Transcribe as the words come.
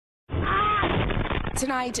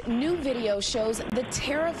Tonight, new video shows the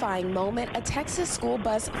terrifying moment a Texas school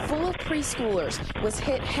bus full of preschoolers was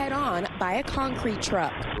hit head-on by a concrete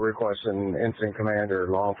truck. Requesting incident command or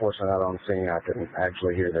law enforcement out on the scene. I can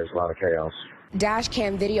actually hear there's a lot of chaos.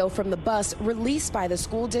 Dashcam video from the bus released by the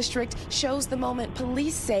school district shows the moment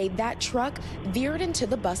police say that truck veered into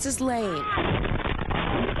the bus's lane.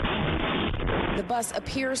 The bus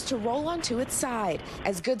appears to roll onto its side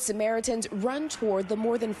as Good Samaritans run toward the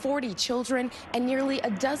more than 40 children and nearly a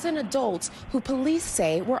dozen adults who police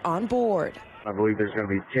say were on board. I believe there's going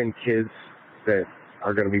to be 10 kids that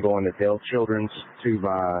are going to be going to Dale Children's to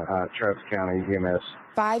by Bastrop County EMS.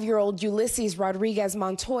 5-year-old Ulysses Rodriguez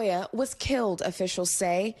Montoya was killed, officials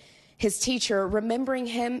say. His teacher remembering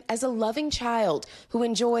him as a loving child who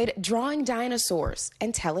enjoyed drawing dinosaurs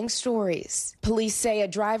and telling stories. Police say a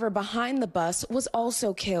driver behind the bus was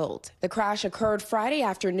also killed. The crash occurred Friday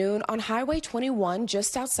afternoon on Highway 21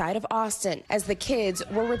 just outside of Austin as the kids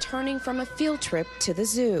were returning from a field trip to the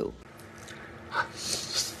zoo.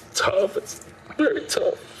 It's tough. It's very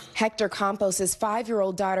tough. Hector Campos'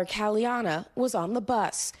 5-year-old daughter, Caliana, was on the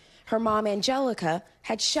bus. Her mom, Angelica,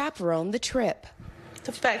 had chaperoned the trip.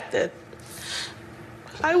 The fact that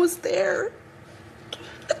I was there,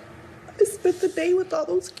 I spent the day with all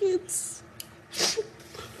those kids. It's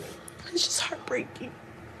just heartbreaking.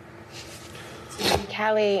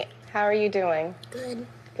 Callie, how are you doing? Good.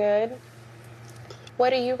 Good? What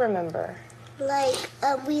do you remember?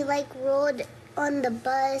 We rolled on the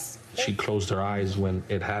bus. She closed her eyes when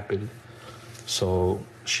it happened, so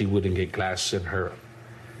she wouldn't get glass in her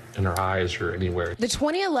eyes or anywhere. The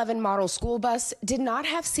 2011 model school bus did not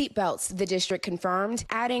have seat belts, the district confirmed,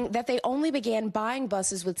 adding that they only began buying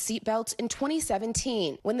buses with seat belts in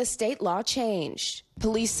 2017 when the state law changed.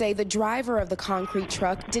 Police say the driver of the concrete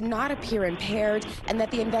truck did not appear impaired and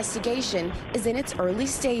that the investigation is in its early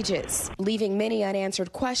stages, leaving many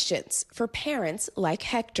unanswered questions for parents like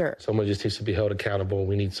Hector. Someone just needs to be held accountable.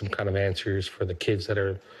 We need some kind of answers for the kids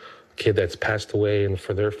kid that's passed away, and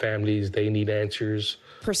for their families, they need answers.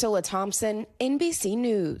 Priscilla Thompson, NBC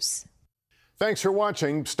News. Thanks for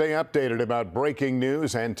watching. Stay updated about breaking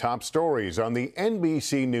news and top stories on the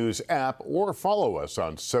NBC News app or follow us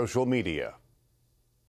on social media.